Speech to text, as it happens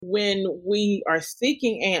when we are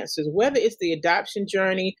seeking answers, whether it's the adoption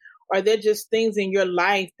journey or they're just things in your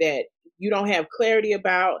life that you don't have clarity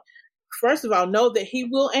about, first of all, know that he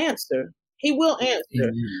will answer. He will answer.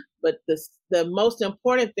 Amen. But the most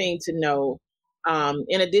important thing to know,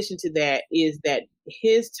 in addition to that, is that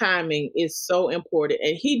his timing is so important,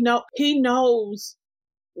 and he knows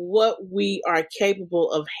what we are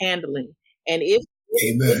capable of handling. And if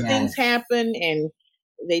things happen and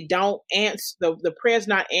they don't answer, the prayer's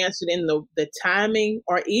not answered in the timing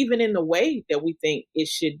or even in the way that we think it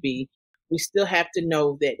should be, we still have to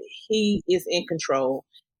know that he is in control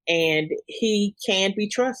and he can be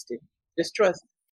trusted. Just trust.